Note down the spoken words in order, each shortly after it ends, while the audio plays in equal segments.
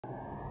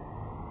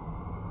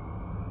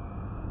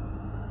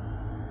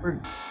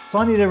So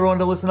I need everyone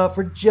to listen up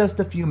for just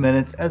a few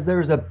minutes, as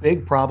there is a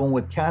big problem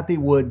with Cathie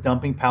Wood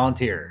dumping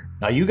Palantir.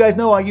 Now you guys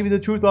know I give you the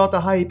truth without the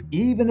hype,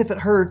 even if it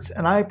hurts,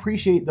 and I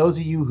appreciate those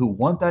of you who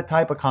want that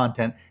type of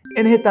content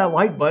and hit that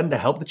like button to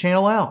help the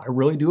channel out. I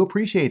really do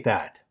appreciate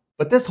that.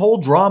 But this whole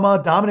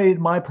drama dominated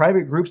my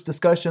private group's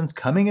discussions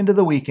coming into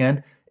the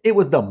weekend. It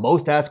was the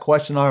most asked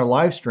question on our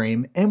live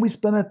stream, and we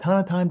spent a ton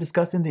of time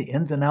discussing the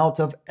ins and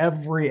outs of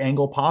every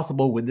angle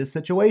possible with this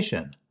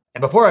situation.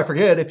 And before I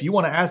forget, if you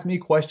want to ask me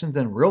questions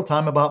in real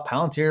time about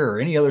Palantir or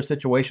any other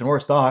situation or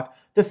stock,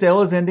 the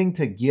sale is ending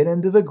to get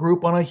into the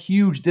group on a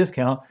huge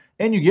discount,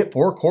 and you get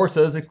 4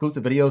 courses,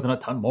 exclusive videos, and a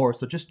ton more.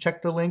 So just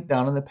check the link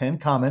down in the pinned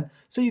comment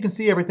so you can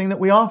see everything that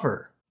we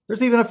offer.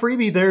 There's even a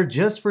freebie there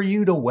just for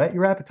you to whet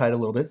your appetite a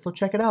little bit, so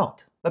check it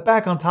out. But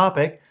back on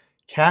topic,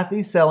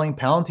 Cathie selling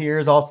Palantir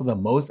is also the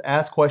most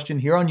asked question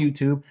here on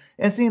YouTube,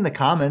 and seeing the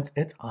comments,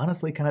 it's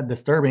honestly kind of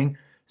disturbing.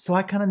 So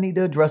I kind of need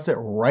to address it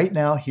right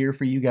now here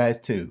for you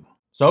guys too.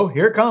 So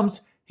here it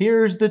comes.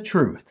 Here's the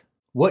truth.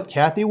 What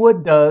Cathie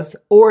Wood does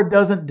or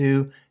doesn't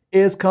do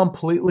is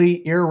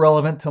completely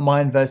irrelevant to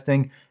my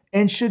investing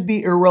and should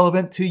be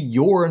irrelevant to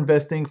your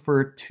investing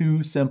for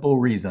 2 simple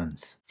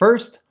reasons.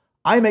 First,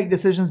 I make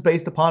decisions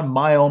based upon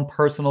my own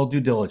personal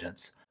due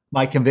diligence.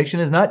 My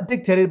conviction is not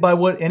dictated by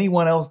what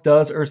anyone else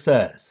does or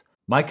says.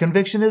 My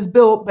conviction is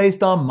built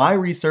based on my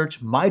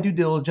research, my due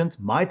diligence,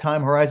 my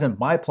time horizon,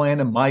 my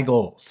plan, and my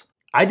goals.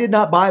 I did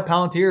not buy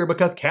Palantir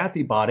because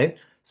Cathie bought it,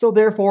 so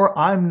therefore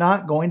I'm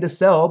not going to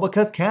sell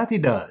because Cathie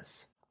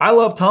does. I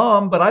love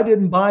Tom, but I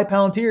didn't buy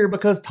Palantir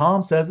because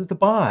Tom says it's to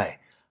buy.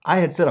 I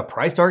had set a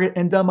price target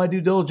and done my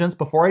due diligence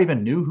before I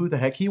even knew who the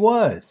heck he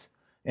was.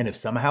 And if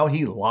somehow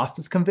he lost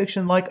his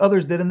conviction like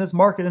others did in this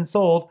market and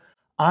sold,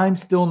 I'm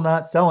still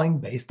not selling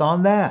based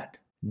on that.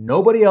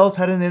 Nobody else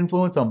had an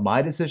influence on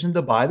my decision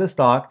to buy the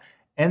stock,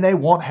 and they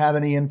won't have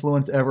any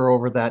influence ever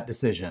over that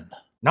decision.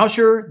 Now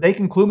sure, they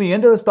can clue me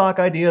into a stock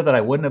idea that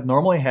I wouldn't have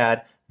normally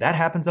had. That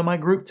happens in my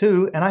group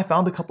too, and I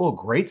found a couple of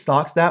great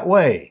stocks that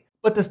way.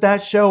 But the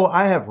stats show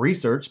I have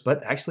researched,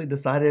 but actually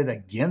decided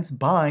against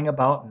buying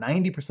about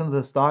 90% of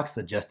the stocks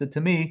suggested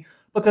to me,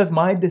 because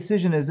my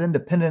decision is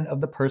independent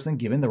of the person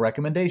giving the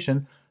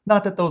recommendation.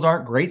 Not that those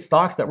aren't great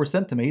stocks that were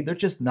sent to me, they're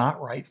just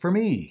not right for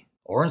me.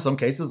 Or in some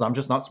cases, I'm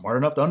just not smart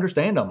enough to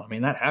understand them. I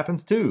mean, that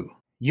happens too.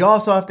 You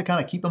also have to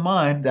kind of keep in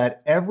mind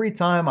that every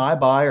time I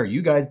buy or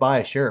you guys buy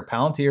a share of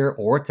Palantir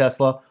or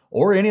Tesla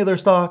or any other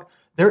stock,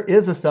 there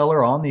is a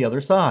seller on the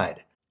other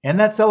side. And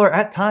that seller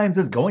at times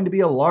is going to be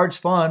a large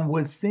fund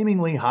with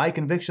seemingly high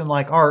conviction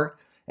like Art,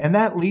 and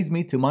that leads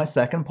me to my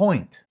second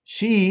point.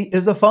 She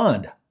is a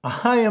fund.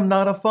 I am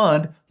not a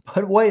fund,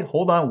 but wait,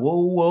 hold on,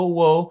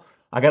 whoa.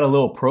 I got a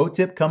little pro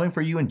tip coming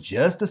for you in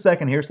just a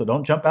second here, so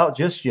don't jump out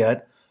just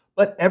yet.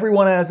 But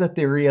everyone has a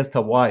theory as to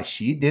why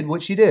she did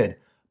what she did.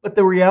 But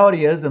the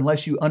reality is,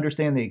 unless you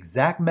understand the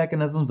exact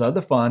mechanisms of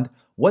the fund,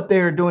 what they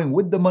are doing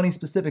with the money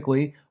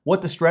specifically,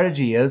 what the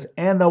strategy is,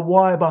 and the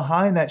why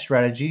behind that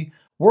strategy,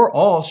 we're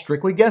all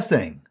strictly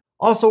guessing.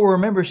 Also,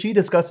 remember, she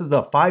discusses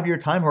a 5-year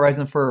time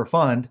horizon for her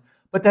fund,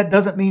 but that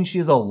doesn't mean she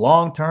is a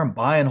long-term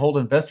buy and hold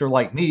investor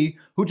like me,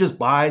 who just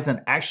buys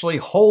and actually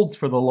holds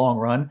for the long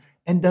run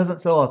and doesn't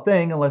sell a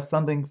thing unless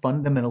something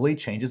fundamentally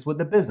changes with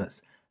the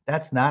business.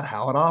 That's not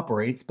how it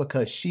operates,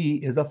 because she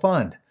is a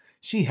fund.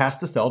 She has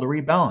to sell to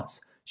rebalance.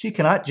 She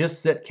cannot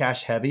just sit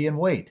cash heavy and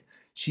wait.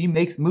 She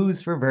makes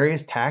moves for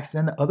various tax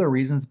and other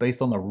reasons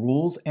based on the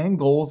rules and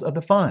goals of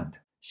the fund.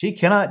 She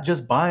cannot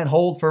just buy and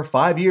hold for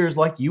 5 years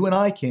like you and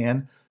I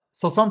can.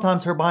 So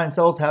sometimes her buy and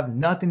sells have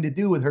nothing to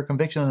do with her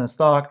conviction in a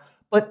stock,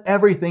 but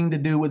everything to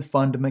do with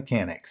fund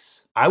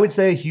mechanics. I would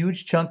say a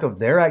huge chunk of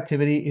their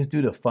activity is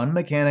due to fund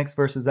mechanics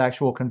versus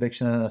actual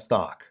conviction in a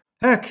stock.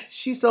 Heck,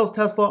 she sells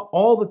Tesla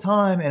all the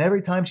time, and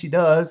every time she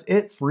does,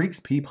 it freaks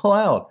people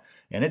out.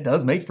 And it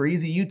does make for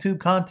easy YouTube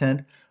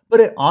content, but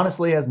it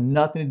honestly has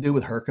nothing to do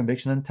with her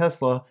conviction in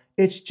Tesla.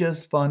 It's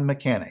just fun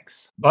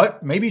mechanics.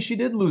 But maybe she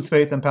did lose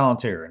faith in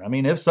Palantir. And I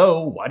mean, if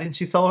so, why didn't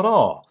she sell at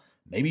all?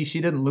 Maybe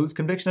she didn't lose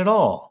conviction at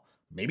all.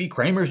 Maybe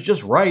Cramer's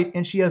just right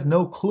and she has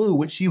no clue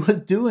what she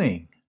was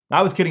doing.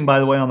 I was kidding, by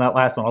the way, on that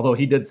last one, although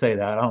he did say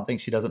that. I don't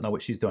think she doesn't know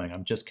what she's doing.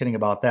 I'm just kidding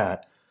about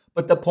that.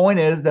 But the point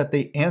is that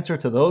the answer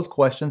to those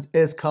questions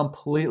is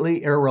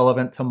completely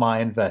irrelevant to my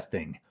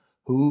investing.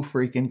 Who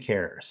freaking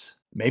cares?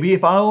 Maybe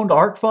if I owned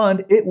ARK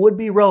Fund, it would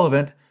be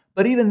relevant.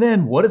 But even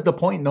then, what is the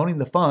point in owning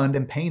the fund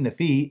and paying the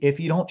fee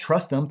if you don't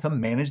trust them to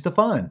manage the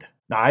fund?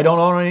 Now, I don't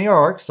own any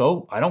ARK,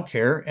 so I don't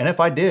care. And if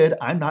I did,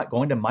 I'm not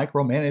going to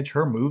micromanage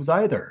her moves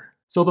either.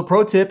 So the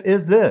pro tip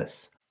is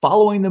this.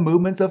 Following the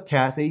movements of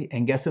Cathie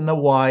and guessing the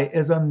why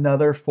is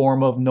another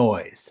form of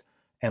noise.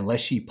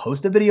 Unless she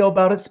posts a video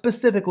about it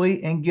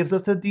specifically and gives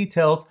us the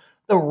details,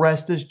 the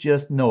rest is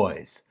just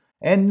noise.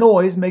 And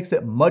noise makes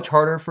it much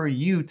harder for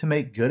you to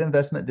make good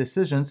investment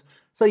decisions,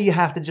 so you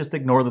have to just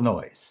ignore the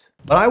noise.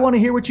 But I want to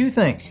hear what you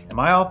think. Am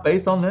I off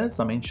base on this?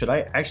 I mean, should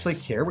I actually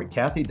care what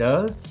Cathie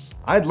does?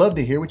 I'd love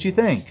to hear what you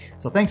think.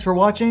 So thanks for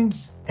watching,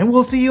 and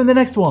we'll see you in the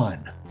next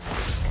one.